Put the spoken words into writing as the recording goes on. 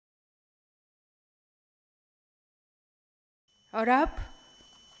और अब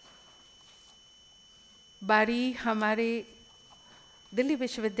बारी हमारे दिल्ली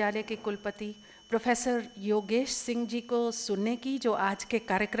विश्वविद्यालय के कुलपति प्रोफेसर योगेश सिंह जी को सुनने की, जो आज के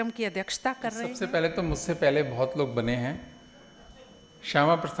कार्यक्रम की अध्यक्षता कर रहे हैं। सबसे पहले तो मुझसे पहले बहुत लोग बने हैं।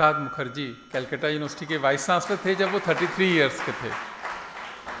 श्यामा प्रसाद मुखर्जी कलकत्ता यूनिवर्सिटी के वाइस चांसलर थे जब वो 33 इयर्स के थे,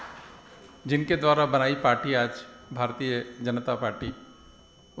 जिनके द्वारा बनाई पार्टी आज भारतीय जनता पार्टी,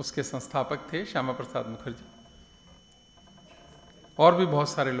 उसके संस्थापक थे श्यामा प्रसाद मुखर्जी। और भी बहुत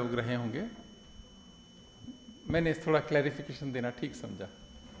सारे लोग रहे होंगे, मैंने थोड़ा क्लैरिफिकेशन देना ठीक समझा।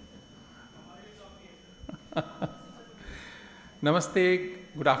 नमस्ते,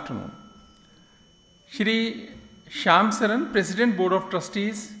 good afternoon. Shri Shyam Saran, President Board of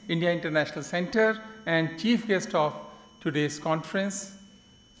Trustees, India International Center and Chief Guest of today's conference,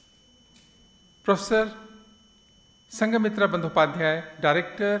 Professor Sangamitra Bandhopadhyay,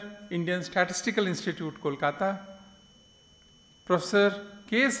 Director, Indian Statistical Institute, Kolkata, Professor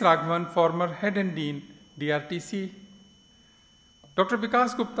K.S. Raghavan, former Head and Dean, DRTC, Dr.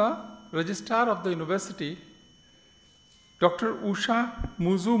 Vikas Gupta, Registrar of the University, Dr. Usha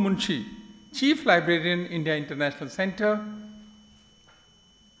Muzu Munshi, Chief Librarian, India International Center,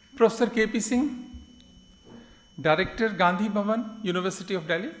 Professor K.P. Singh, Director, Gandhi Bhavan, University of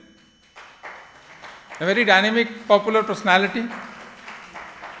Delhi, a very dynamic, popular personality,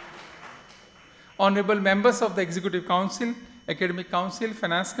 honorable members of the Executive Council, Academic Council,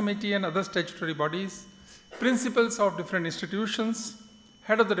 Finance Committee and other statutory bodies, principals of different institutions,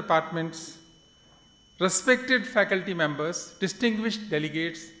 head of the departments, respected faculty members, distinguished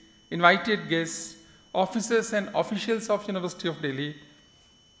delegates, invited guests, officers and officials of University of Delhi,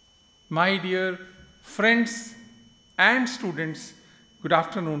 my dear friends and students, good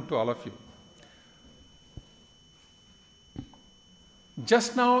afternoon to all of you.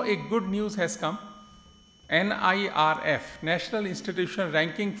 Just now a good news has come. NIRF, National Institution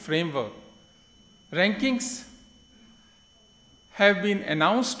Ranking Framework. Rankings have been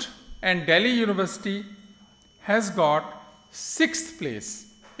announced and Delhi University has got 6th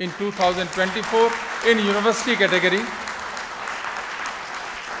place in 2024 in university category,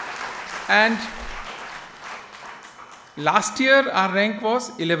 and last year our rank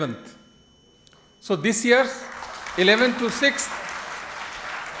was 11th. So this year 11th to 6th.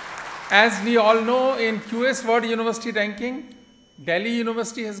 As we all know, in QS World University ranking, Delhi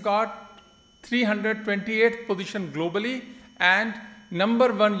University has got 328th position globally and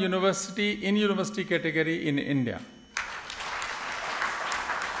 #1 university in university category in India.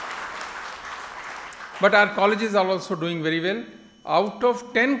 But our colleges are also doing very well. Out of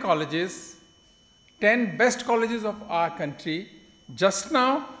 10 colleges, 10 best colleges of our country, just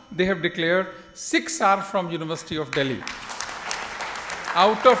now they have declared 6 are from University of Delhi.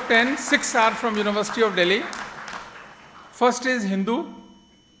 Out of 10, 6 are from University of Delhi. First is Hindu.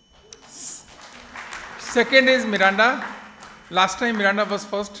 Second is Miranda. Last time Miranda was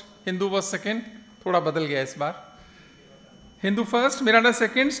first, Hindu was second. थोड़ा बदल गया इस बार. Hindu first, Miranda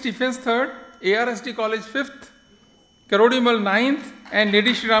second, Stephens third, ARSD College 5th, Karodimal 9th, and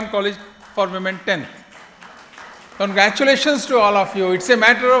Lady Shri Ram College for Women 10th. Congratulations to all of you. It's a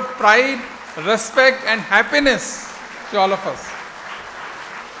matter of pride, respect, and happiness to all of us.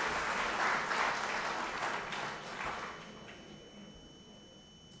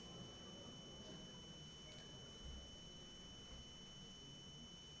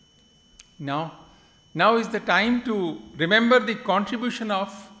 Now is the time to remember the contribution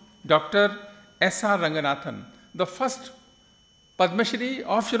of Dr. S.R. Ranganathan, the first Padma Shri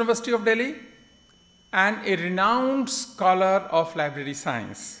of University of Delhi and a renowned scholar of library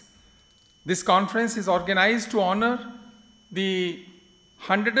science. This conference is organized to honor the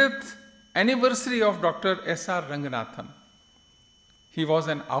 100th anniversary of Dr. S.R. Ranganathan. He was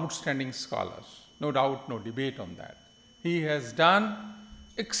an outstanding scholar, no doubt, no debate on that. He has done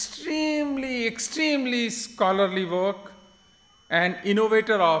extremely scholarly work and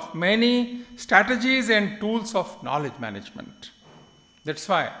innovator of many strategies and tools of knowledge management. That's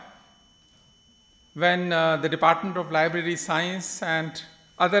why when the Department of Library Science and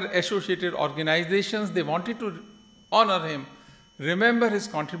other associated organizations, they wanted to honor him, remember his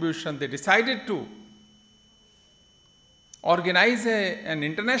contribution, they decided to organize an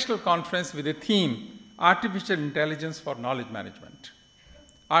international conference with a theme, Artificial Intelligence for Knowledge Management.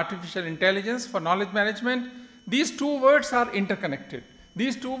 Artificial intelligence for knowledge management, these two words are interconnected.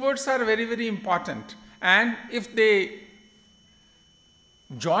 These two words are very important, and if they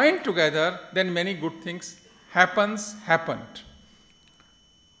join together, then many good things happened.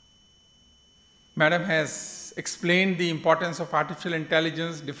 Madam has explained the importance of artificial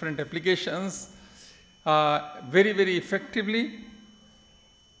intelligence, different applications, very, very effectively.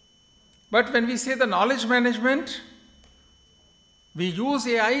 But when we say the knowledge management, we use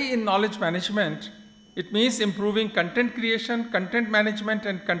AI in knowledge management. It means improving content creation, content management,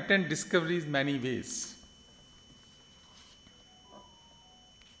 and content discovery in many ways.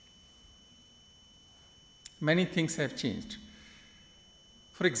 Many things have changed.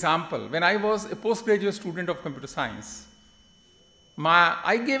 For example, when I was a postgraduate student of computer science,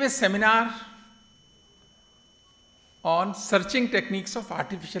 I gave a seminar on searching techniques of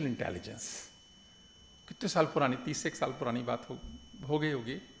artificial intelligence. कितने साल पुरानी, 30 साल पुरानी बात हो गई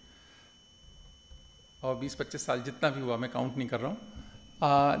होगी, और 20-25 साल जितना भी हुआ मैं काउंट नहीं कर रहा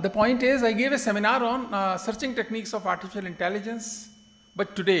हूँ. The point is, I gave a seminar on searching techniques of artificial intelligence.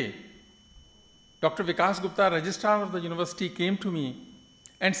 But today, Dr. Vikas Gupta, registrar of the university, came to me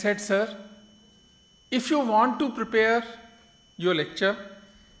and said, "Sir, if you want to prepare your lecture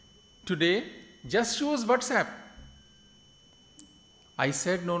today, just use WhatsApp." I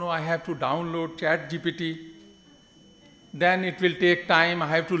said, no, I have to download ChatGPT. Then it will take time. I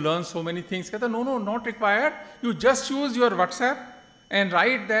have to learn so many things. He said, no, not required. You just use your WhatsApp and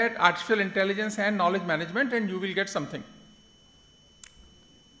write that artificial intelligence and knowledge management, and you will get something.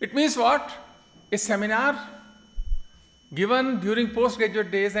 It means what? A seminar given during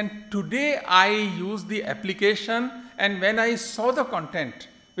postgraduate days, and today I use the application, and when I saw the content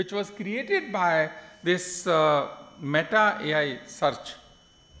which was created by this Meta AI search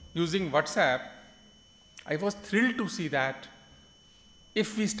using WhatsApp, I was thrilled to see that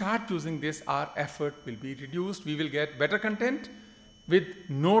if we start using this, our effort will be reduced. We will get better content with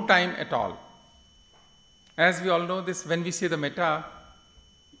no time at all. As we all know this, when we say the Meta,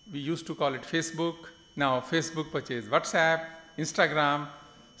 we used to call it Facebook. Now Facebook purchased WhatsApp, Instagram.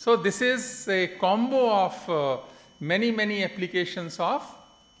 So this is a combo of many applications of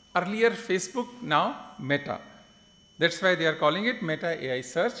earlier Facebook, now Meta. That's why they are calling it Meta AI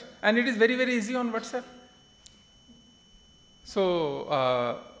search, and it is very easy on WhatsApp.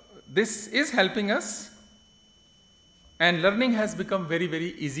 So this is helping us, and learning has become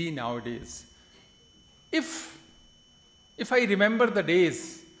very easy nowadays. If I remember the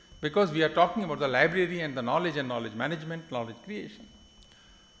days, because we are talking about the library and the knowledge and knowledge management, knowledge creation.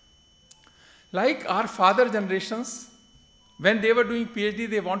 Like our father generations, when they were doing PhD,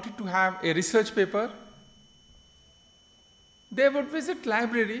 they wanted to have a research paper. They would visit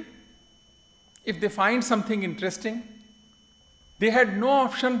library. If they find something interesting, they had no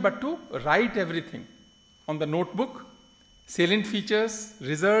option but to write everything on the notebook, salient features,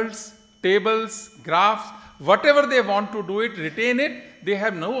 results, tables, graphs, whatever they want to do it, retain it, they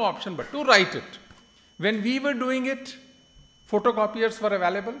have no option but to write it. When we were doing it, photocopiers were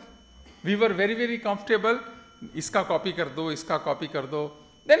available. We were very comfortable. Iska copy kar do, iska copy kar do.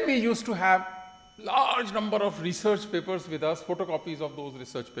 Then we used to have large number of research papers with us, photocopies of those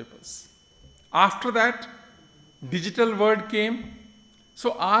research papers. After that, digital world came.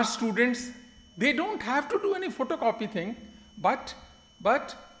 So our students, they don't have to do any photocopy thing, but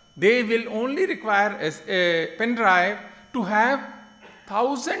they will only require a pen drive to have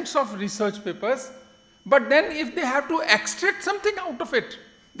thousands of research papers. But then if they have to extract something out of it,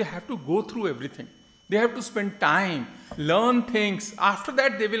 they have to go through everything. They have to spend time, learn things. After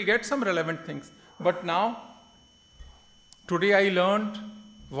that, they will get some relevant things. But now, today I learned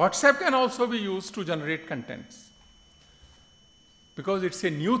WhatsApp can also be used to generate contents. Because it's a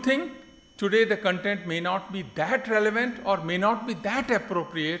new thing, today the content may not be that relevant or may not be that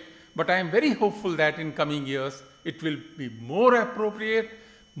appropriate, but I am very hopeful that in coming years, it will be more appropriate,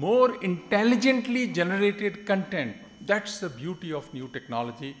 more intelligently generated content. That's the beauty of new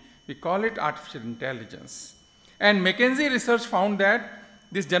technology. We call it artificial intelligence. And McKinsey research found that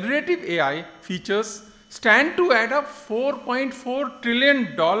this generative AI features stand to add up $4.4 trillion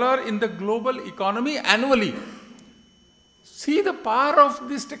in the global economy annually. See the power of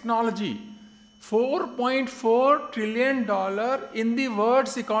this technology. $4.4 trillion in the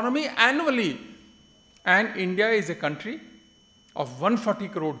world's economy annually. And India is a country of 140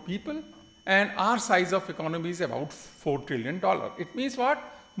 crore people, and our size of economy is about $4 trillion. It means what?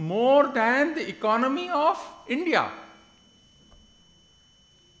 More than the economy of India.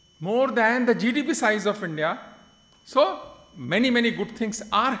 More than the GDP size of India. So many good things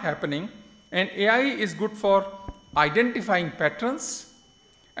are happening, and AI is good for identifying patterns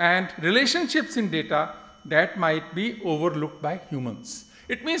and relationships in data that might be overlooked by humans.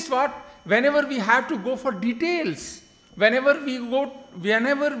 It means what? Whenever we have to go for details, whenever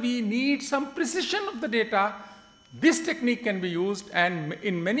we need some precision of the data, this technique can be used, and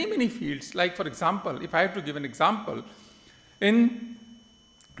in many fields. Like for example, if I have to give an example, in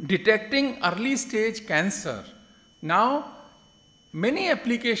detecting early stage cancer. Now, many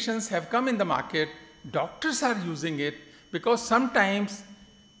applications have come in the market. Doctors are using it because sometimes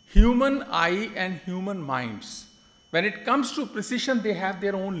human eye and human minds, when it comes to precision, they have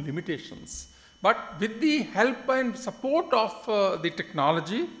their own limitations. But with the help and support of the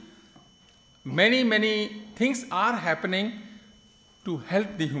technology, many things are happening to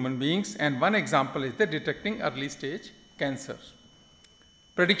help the human beings, and one example is the detecting early stage cancer.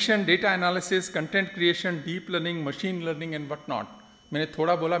 Prediction, data analysis, content creation, deep learning, machine learning and what not. मैंने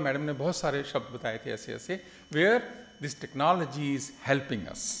थोड़ा बोला, madam ने बहुत सारे शब्द बताए थे ऐसे ऐसे, where this technology is helping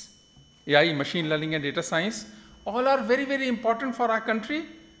us. AI, machine learning and data science, all are very important for our country,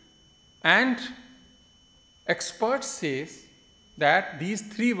 and experts say that these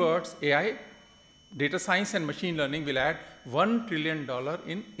three words, AI, data science and machine learning, will add $1 trillion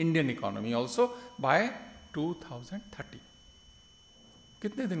in Indian economy also by 2030.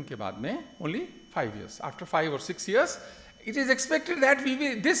 कितने दिन के बाद में? Only 5 years. After 5 or 6 years, it is expected that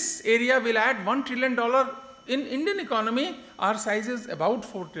this area will add $1 trillion in Indian economy. Our size is about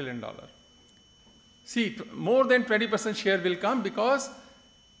 $4 trillion. See, more than 20% share will come because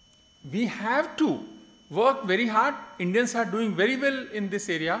we have to work very hard. Indians are doing very well in this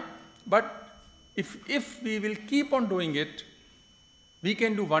area, but if we will keep on doing it, we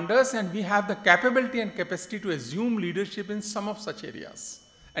can do wonders, and we have the capability and capacity to assume leadership in some of such areas.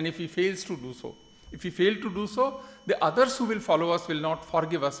 And if we fail to do so, the others who will follow us will not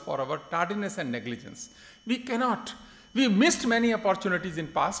forgive us for our tardiness and negligence. We missed many opportunities in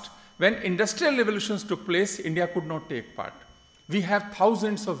past. When industrial revolutions took place, India could not take part. We have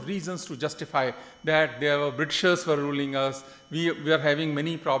thousands of reasons to justify that there were Britishers were ruling us, we are having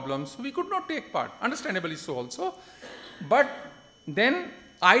many problems, so we could not take part, understandably so also. But then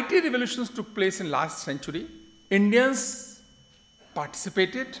IT revolutions took place in last century. Indians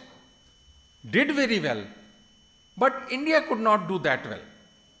participated, did very well, but India could not do that well.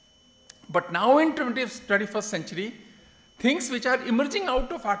 But now in 21st century, things which are emerging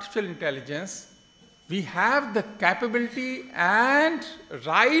out of artificial intelligence, we have the capability and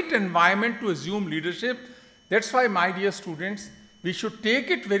right environment to assume leadership. That's why, my dear students, we should take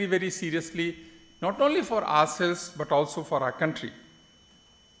it very seriously, not only for ourselves, but also for our country.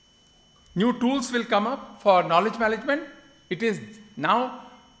 New tools will come up for knowledge management. It is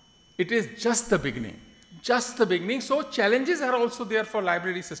just the beginning. So challenges are also there for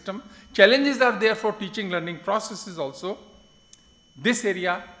library system. Challenges are there for teaching learning processes also. This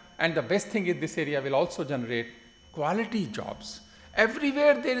area, and the best thing is this area will also generate quality jobs.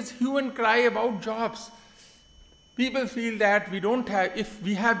 Everywhere there is hue and cry about jobs. People feel that if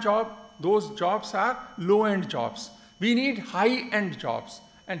we have jobs, those jobs are low-end jobs. We need high-end jobs,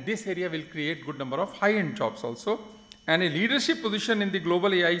 and this area will create good number of high-end jobs also. And a leadership position in the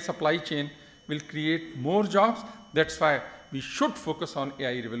global AI supply chain will create more jobs. That's why we should focus on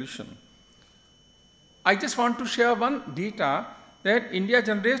AI revolution. I just want to share one data that India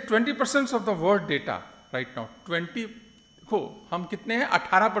generates 20% of the world data right now. हम कितने हैं?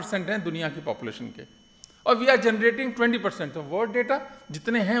 18% हैं दुनिया की population के, और we are generating 20% of world data.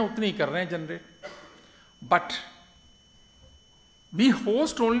 जितने हैं उतने ही कर रहे हैं generate. But we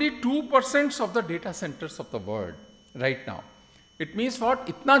host only 2% of the data centers of the world right now. It means what?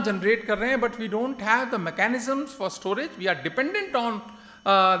 इतना generate कर रहे हैं, but we don't have the mechanisms for storage. We are dependent on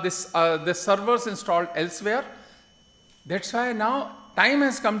the servers installed elsewhere. That's why now time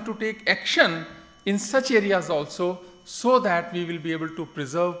has come to take action in such areas also, so that we will be able to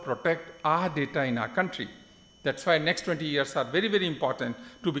preserve, protect our data in our country. That's why next 20 years are very important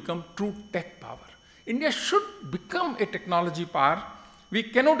to become true tech power. India should become a technology power. We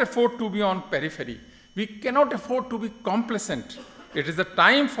cannot afford to be on periphery. We cannot afford to be complacent. It is the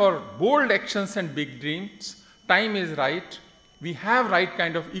time for bold actions and big dreams. Time is right. We have right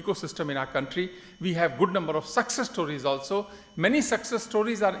kind of ecosystem in our country. We have good number of success stories also. Many success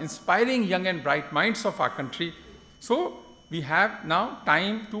stories are inspiring young and bright minds of our country. So we have now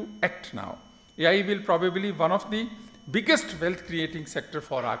time to act now. AI will probably one of the biggest wealth creating sector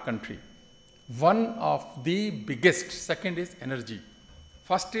for our country. One of the biggest. Second is energy.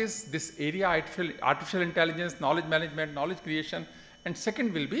 First is this area, artificial intelligence, knowledge management, knowledge creation, and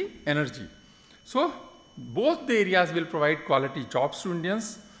second will be energy. So both the areas will provide quality jobs to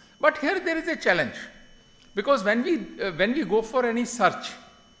Indians. But here there is a challenge, because when we go for any search,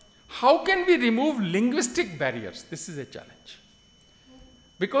 how can we remove linguistic barriers? This is a challenge.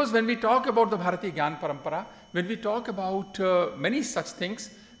 Because when we talk about the Bharatiya Gyan Parampara, when we talk about many such things,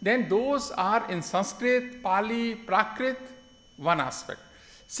 then those are in Sanskrit, Pali, Prakrit, one aspect.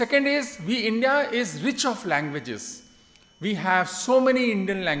 Second is, India is rich of languages. We have so many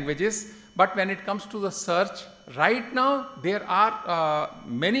Indian languages, but when it comes to the search, right now there are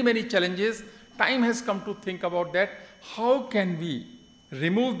many challenges. Time has come to think about that. How can we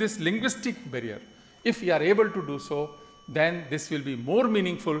remove this linguistic barrier? If we are able to do so, then this will be more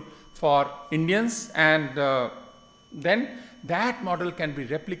meaningful for Indians, and then that model can be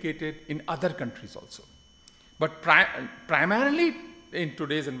replicated in other countries also. But primarily in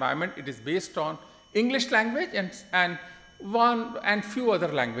today's environment, it is based on English language and few other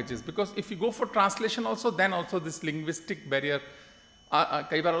languages, because if you go for translation also, then also this linguistic barrier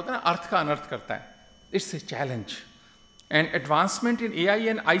कई बार होता है ना, अर्थ का अनर्थ करता है. It's a challenge. And advancement in AI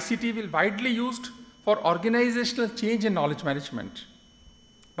and ICT will widely used for organizational change in knowledge management.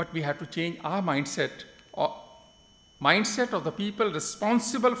 But we have to change our mindset of the people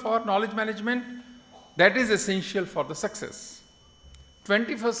responsible for knowledge management. That is essential for the success.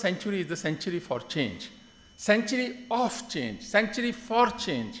 21st century is the century for change. Century of change, century for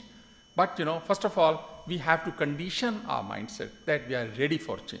change. But first of all, we have to condition our mindset that we are ready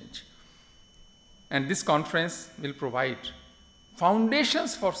for change. And this conference will provide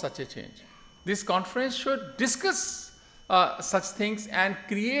foundations for such a change. This conference should discuss such things and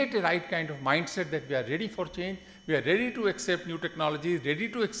create a right kind of mindset that we are ready for change. We are ready to accept new technologies, ready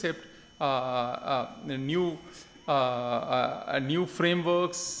to accept new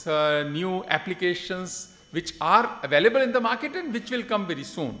frameworks, new applications which are available in the market and which will come very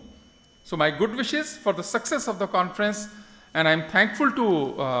soon. So my good wishes for the success of the conference, and I'm thankful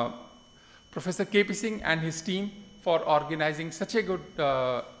to Professor K.P. Singh and his team for organizing such a good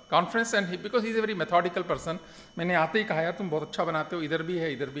conference, and because he's a very methodical person. मैंने आते ही कहा यार तुम बहुत अच्छा बनाते हो, इधर भी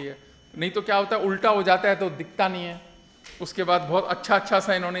है, नहीं तो क्या होता है उल्टा हो जाता है तो दिखता नहीं है. उसके बाद बहुत अच्छा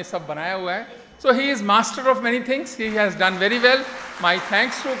सा इन्होंने सब बनाया हुआ है. So he is master of many things. He has done very well. My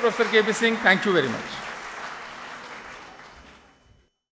thanks to Professor K.P. Singh. Thank you very much.